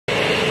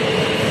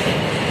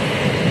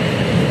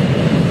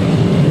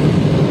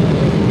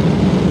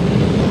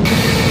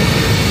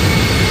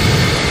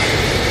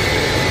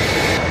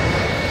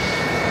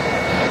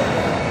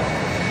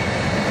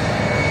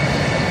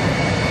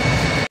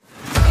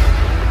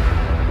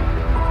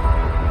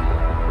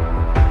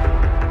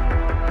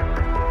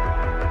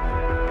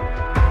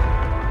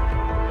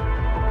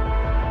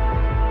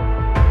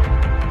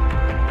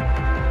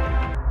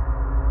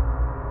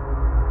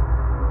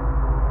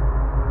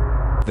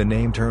The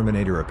name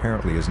Terminator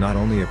apparently is not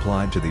only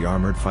applied to the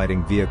armored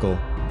fighting vehicle,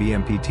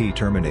 BMP-T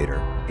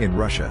Terminator, in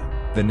Russia.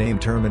 The name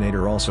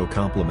Terminator also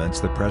complements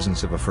the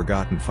presence of a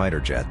forgotten fighter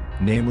jet,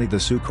 namely the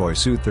Sukhoi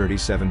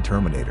Su-37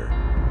 Terminator.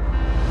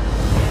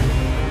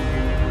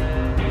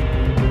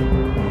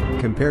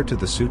 Compared to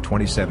the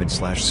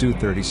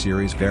Su-27/Su-30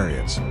 series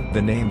variants,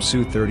 the name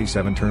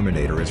Su-37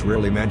 Terminator is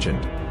rarely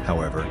mentioned.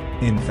 However,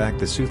 in fact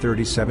the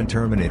Su-37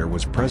 Terminator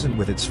was present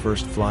with its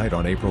first flight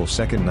on April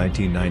 2,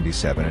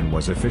 1997 and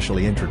was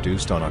officially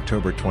introduced on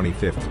October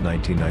 25,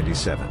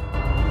 1997.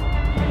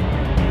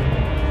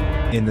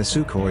 In the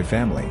Sukhoi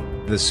family,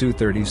 the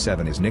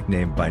Su-37 is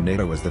nicknamed by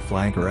Nato as the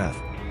Flanker F.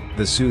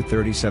 The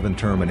Su-37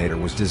 Terminator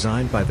was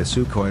designed by the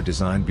Sukhoi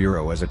Design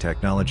Bureau as a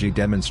technology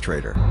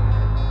demonstrator.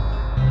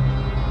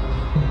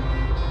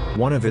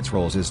 One of its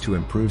roles is to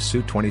improve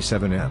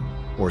Su-27M,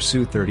 or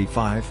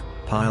Su-35,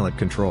 pilot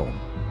control.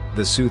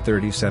 The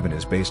Su-37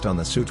 is based on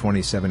the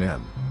Su-27M,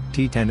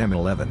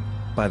 T-10M11,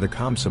 by the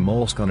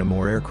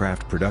Komsomolsk-on-Amur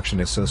Aircraft Production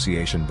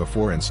Association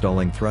before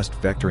installing thrust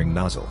vectoring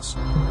nozzles.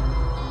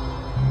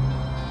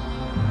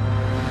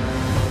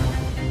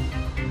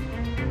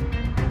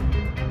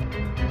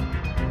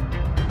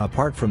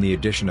 Apart from the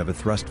addition of a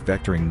thrust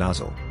vectoring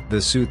nozzle,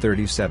 the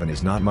Su-37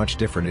 is not much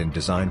different in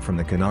design from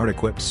the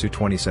canard-equipped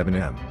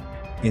Su-27M.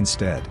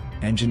 Instead,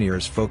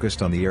 engineers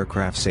focused on the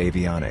aircraft's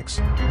avionics.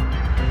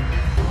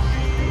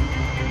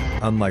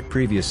 Unlike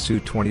previous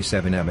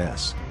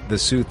Su-27MS, the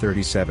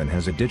Su-37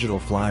 has a digital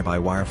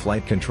fly-by-wire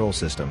flight control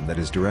system that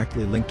is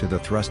directly linked to the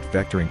thrust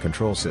vectoring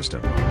control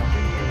system.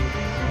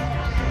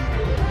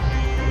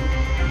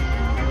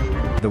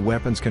 The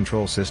weapons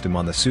control system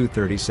on the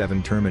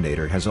Su-37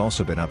 Terminator has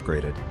also been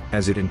upgraded,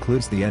 as it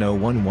includes the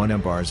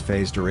NO-11MBAR's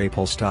phased array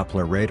pulse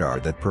Doppler radar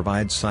that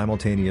provides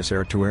simultaneous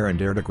air-to-air and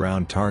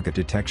air-to-ground target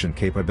detection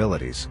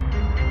capabilities.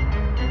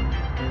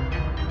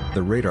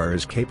 The radar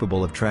is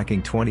capable of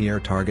tracking 20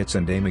 air targets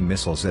and aiming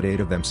missiles at 8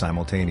 of them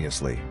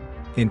simultaneously.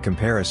 In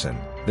comparison,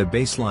 the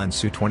baseline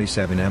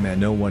Su-27M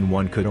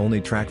NO-11 could only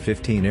track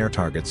 15 air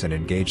targets and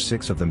engage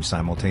 6 of them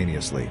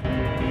simultaneously.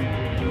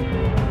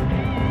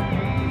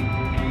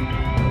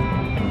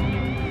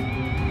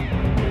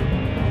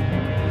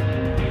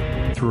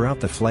 Throughout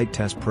the flight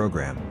test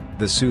program,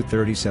 the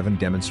Su-37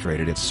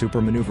 demonstrated its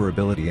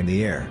supermaneuverability in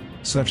the air,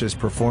 such as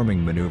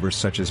performing maneuvers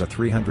such as a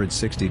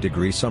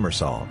 360-degree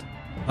somersault.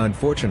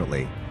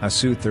 Unfortunately, a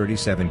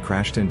Su-37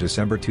 crashed in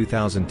December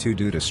 2002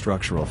 due to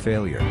structural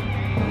failure.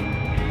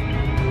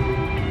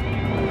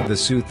 The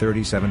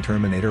Su-37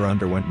 Terminator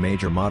underwent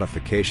major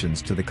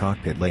modifications to the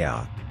cockpit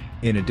layout.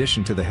 In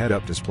addition to the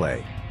head-up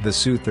display, the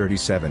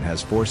Su-37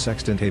 has 4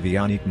 sextant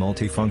avionic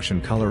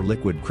multifunction color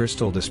liquid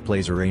crystal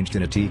displays arranged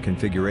in a T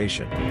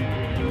configuration.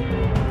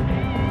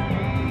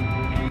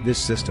 This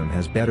system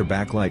has better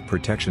backlight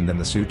protection than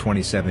the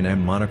Su-27M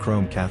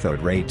monochrome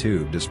cathode ray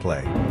tube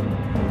display.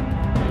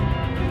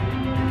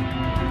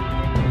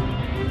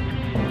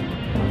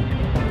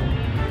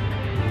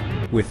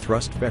 With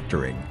thrust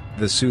vectoring,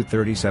 the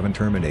Su-37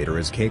 Terminator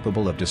is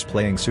capable of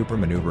displaying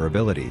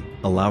supermaneuverability,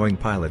 allowing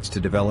pilots to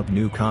develop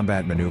new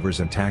combat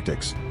maneuvers and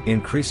tactics,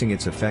 increasing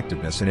its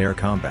effectiveness in air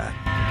combat.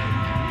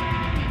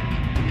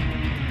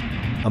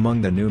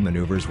 Among the new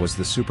maneuvers was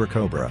the Super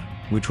Cobra,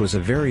 which was a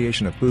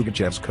variation of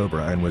Pugachev's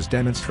Cobra and was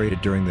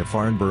demonstrated during the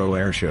Farnborough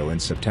Air Show in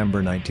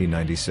September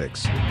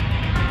 1996.